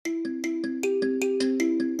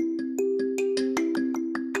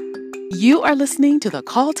You are listening to the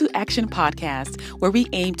Call to Action podcast, where we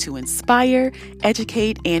aim to inspire,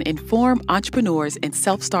 educate, and inform entrepreneurs and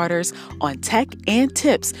self-starters on tech and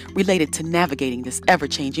tips related to navigating this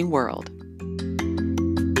ever-changing world.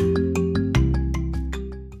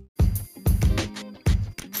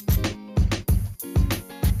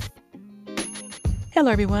 Hello,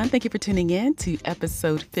 everyone. Thank you for tuning in to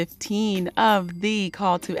episode 15 of the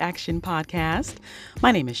Call to Action podcast.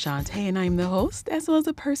 My name is Shantae, and I'm the host, as well as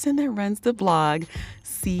the person that runs the blog,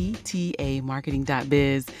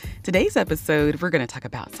 ctamarketing.biz. Today's episode, we're going to talk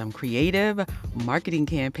about some creative marketing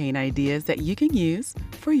campaign ideas that you can use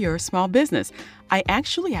for your small business. I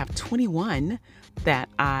actually have 21 that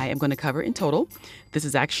I am going to cover in total. This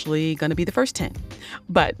is actually going to be the first 10.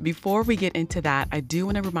 But before we get into that, I do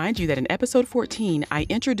want to remind you that in episode 14, I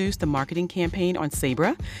introduced the marketing campaign on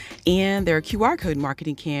Sabra and their QR code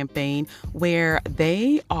marketing campaign where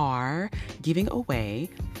they are giving away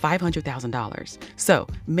 $500,000. So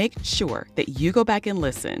make sure that you go back and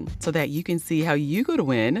listen so that you can see how you go to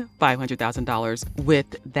win $500,000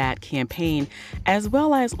 with that campaign, as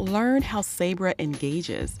well as learn how Sabra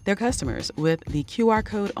engages their customers with the QR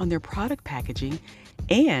code on their product packaging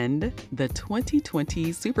and the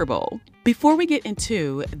 2020 Super Bowl. Before we get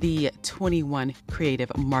into the 21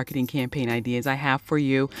 creative marketing campaign ideas I have for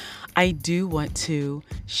you, I do want to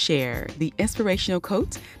share the inspirational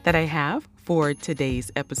quote that I have for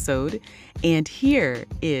today's episode. And here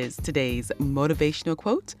is today's motivational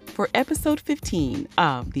quote for episode 15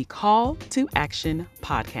 of the Call to Action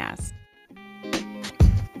podcast.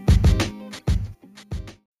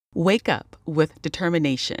 Wake up with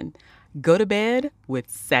determination. Go to bed with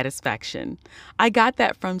satisfaction. I got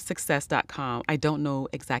that from success.com. I don't know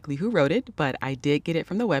exactly who wrote it, but I did get it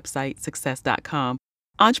from the website success.com.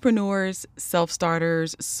 Entrepreneurs,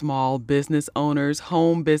 self-starters, small business owners,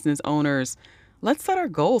 home business owners, let's set our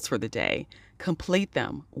goals for the day, complete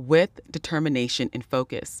them with determination and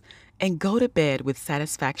focus, and go to bed with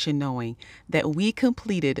satisfaction knowing that we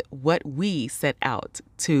completed what we set out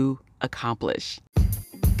to accomplish.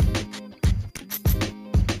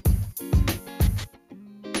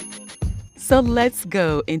 So let's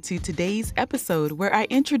go into today's episode where I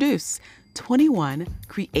introduce 21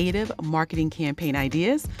 creative marketing campaign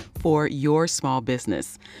ideas for your small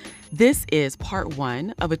business. This is part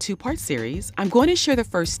one of a two-part series. I'm going to share the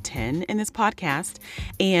first 10 in this podcast,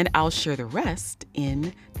 and I'll share the rest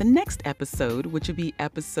in the next episode, which will be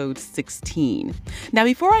episode 16. Now,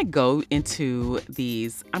 before I go into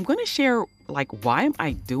these, I'm going to share, why am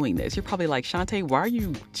I doing this? You're probably like, Shantae, why are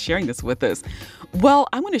you sharing this with us? Well,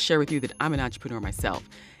 I'm going to share with you that I'm an entrepreneur myself.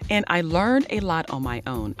 And I learned a lot on my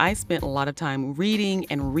own. I spent a lot of time reading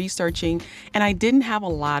and researching, and I didn't have a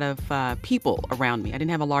lot of people around me. I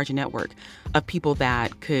didn't have a large network of people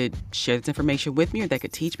that could share this information with me or that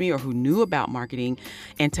could teach me or who knew about marketing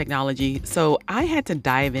and technology. So I had to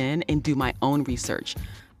dive in and do my own research.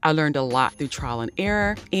 I learned a lot through trial and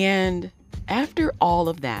error. And after all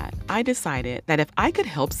of that, I decided that if I could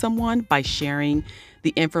help someone by sharing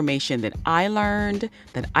the information that I learned,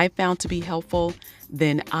 that I found to be helpful,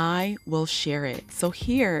 then I will share it. So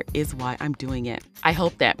here is why I'm doing it. I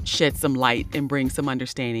hope that sheds some light and brings some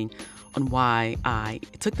understanding on why I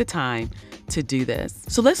took the time to do this.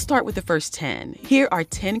 So let's start with the first 10. Here are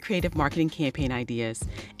 10 creative marketing campaign ideas,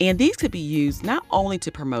 and these could be used not only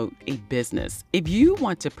to promote a business. If you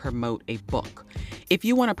want to promote a book, if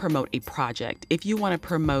you want to promote a project, if you want to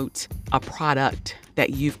promote a product that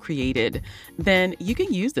you've created, then you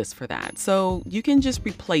can use this for that. So you can just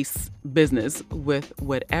replace business with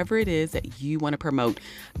whatever it is that you want to promote.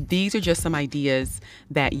 These are just some ideas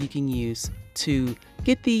that you can use to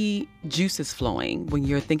get the juices flowing when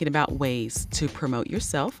you're thinking about ways to promote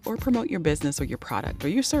yourself or promote your business or your product or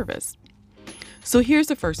your service. So here's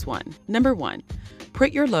the first one. Number 1,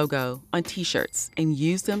 print your logo on t-shirts and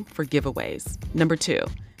use them for giveaways. Number 2,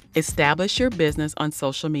 establish your business on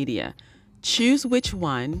social media. Choose which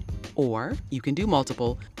one, or you can do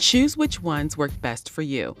multiple, choose which ones work best for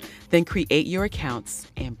you. Then create your accounts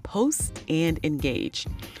and post and engage.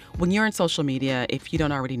 When you're on social media, if you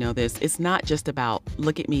don't already know this, it's not just about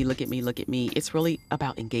look at me, look at me, look at me. It's really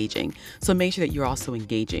about engaging. So make sure that you're also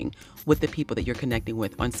engaging with the people that you're connecting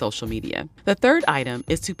with on social media. The third item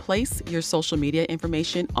is to place your social media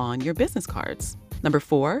information on your business cards. Number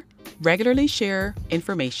 4, regularly share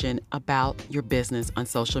information about your business on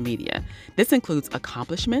social media. This includes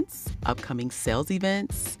accomplishments, upcoming sales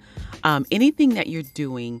events, anything that you're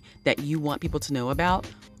doing that you want people to know about.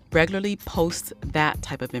 Regularly post that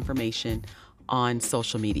type of information on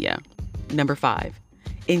social media. Number 5,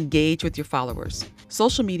 engage with your followers.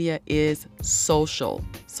 Social media is social.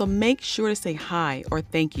 So So make sure to say hi or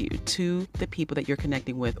thank you to the people that you're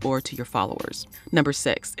connecting with or to your followers. Number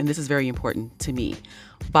 6, and this is very important to me,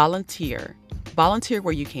 volunteer. Volunteer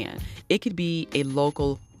where you can. It could be a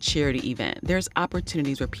local charity event. There's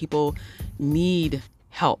opportunities where people need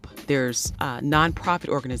help. There's nonprofit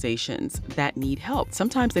organizations that need help.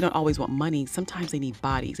 Sometimes they don't always want money. Sometimes they need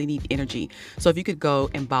bodies. They need energy. So if you could go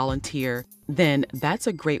and volunteer, then that's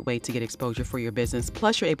a great way to get exposure for your business.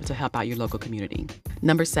 Plus, you're able to help out your local community.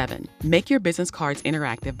 Number 7, make your business cards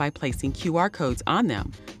interactive by placing QR codes on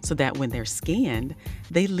them so that when they're scanned,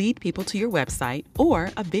 they lead people to your website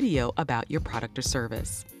or a video about your product or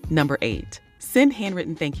service. Number 8, send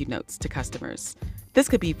handwritten thank you notes to customers. This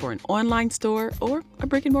could be for an online store or a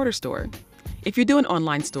brick and mortar store. If you do an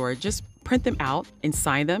online store, just print them out and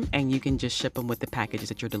sign them, and you can just ship them with the packages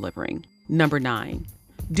that you're delivering. Number 9,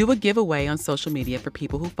 do a giveaway on social media for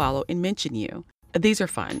people who follow and mention you. These are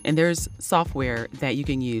fun, and there's software that you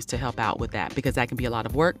can use to help out with that because that can be a lot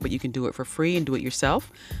of work, but you can do it for free and do it yourself.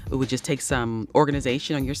 It would just take some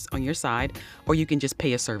organization on your side, or you can just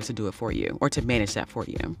pay a service to do it for you or to manage that for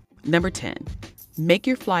you. Number 10, make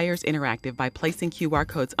your flyers interactive by placing QR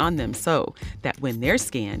codes on them so that when they're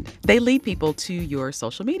scanned, they lead people to your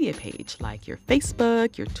social media page like your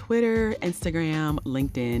Facebook, your Twitter, Instagram,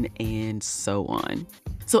 LinkedIn, and so on.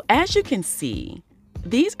 So as you can see,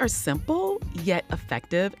 these are simple yet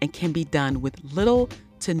effective and can be done with little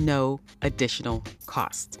to no additional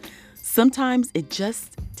cost. Sometimes it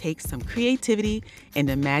just takes some creativity and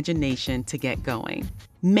imagination to get going.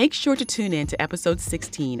 Make sure to tune in to episode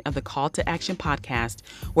 16 of the Call to Action podcast,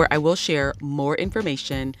 where I will share more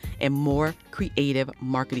information and more creative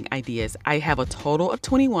marketing ideas. I have a total of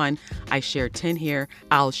 21. I shared 10 here.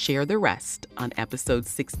 I'll share the rest on episode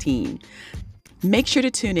 16. Make sure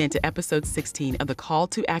to tune in to episode 16 of the Call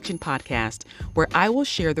to Action podcast, where I will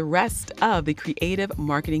share the rest of the creative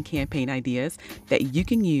marketing campaign ideas that you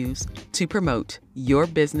can use to promote your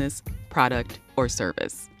business, product, or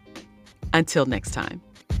service. Until next time.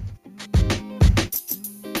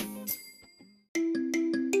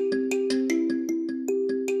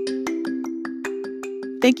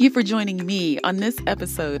 Thank you for joining me on this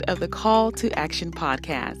episode of the Call to Action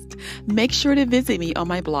podcast. Make sure to visit me on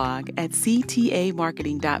my blog at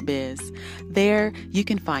ctamarketing.biz. There, you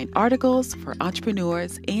can find articles for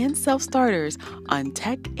entrepreneurs and self-starters on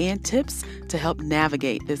tech and tips to help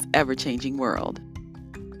navigate this ever-changing world.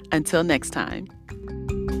 Until next time.